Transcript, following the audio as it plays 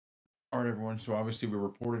All right, everyone. So obviously we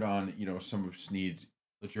reported on, some of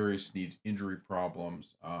Legarius Sneed's injury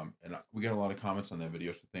problems, and we got a lot of comments on that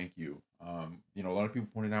video. So thank you. A lot of people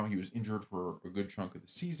pointed out he was injured for a good chunk of the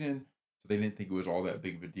season, so they didn't think it was all that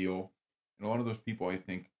big of a deal. And a lot of those people, I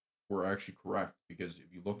think, were actually correct because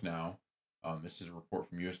if you look now, this is a report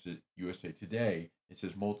from USA Today. It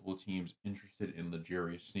says multiple teams interested in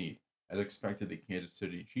Legarius Sneed. As expected, the Kansas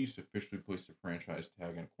City Chiefs officially placed a franchise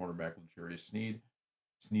tag on cornerback Legarius Sneed.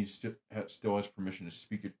 Snead still has permission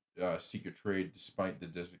to seek a trade despite the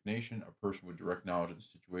designation. A person with direct knowledge of the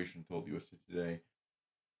situation told USA Today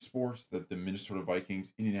Sports that the Minnesota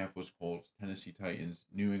Vikings, Indianapolis Colts, Tennessee Titans,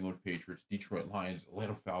 New England Patriots, Detroit Lions,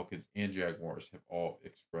 Atlanta Falcons, and Jaguars have all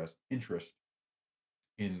expressed interest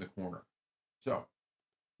in the corner. So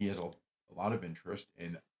he has a lot of interest,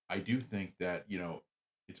 and I do think that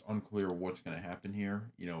it's unclear what's going to happen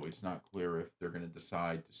here. It's not clear if they're going to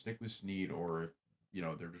decide to stick with Snead or if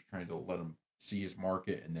they're just trying to let him see his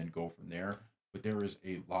market and then go from there. But there is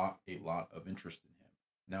a lot of interest in him.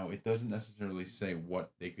 Now it doesn't necessarily say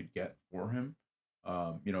what they could get for him.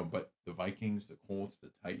 But the Vikings, the Colts, the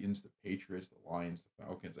Titans, the Patriots, the Lions, the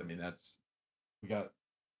Falcons. I mean, we got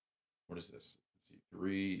what is this? Let's see,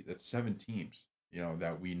 three. That's seven teams.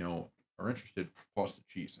 That we know are interested, plus the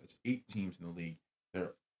Chiefs. That's eight teams in the league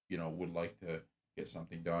that would like to get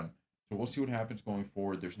something done. So we'll see what happens going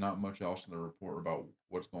forward. There's not much else in the report about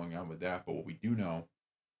what's going on with that, but what we do know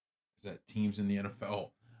is that teams in the NFL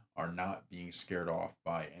are not being scared off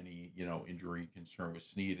by any injury concern with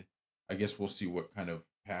Snead. I guess we'll see what kind of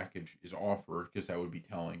package is offered because that would be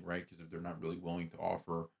telling, right? Because if they're not really willing to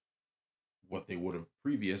offer what they would have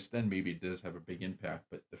previous, then maybe it does have a big impact.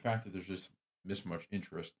 But the fact that there's just this much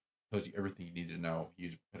interest tells you everything you need to know.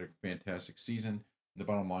 He's had a fantastic season. The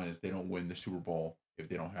bottom line is they don't win the Super Bowl if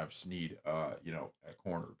they don't have Snead, at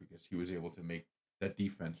corner because he was able to make that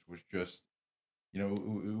defense was just, it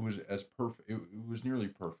was as perfect. It was nearly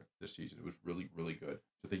perfect this season. It was really, really good.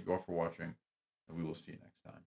 So thank you all for watching, and we will see you next time.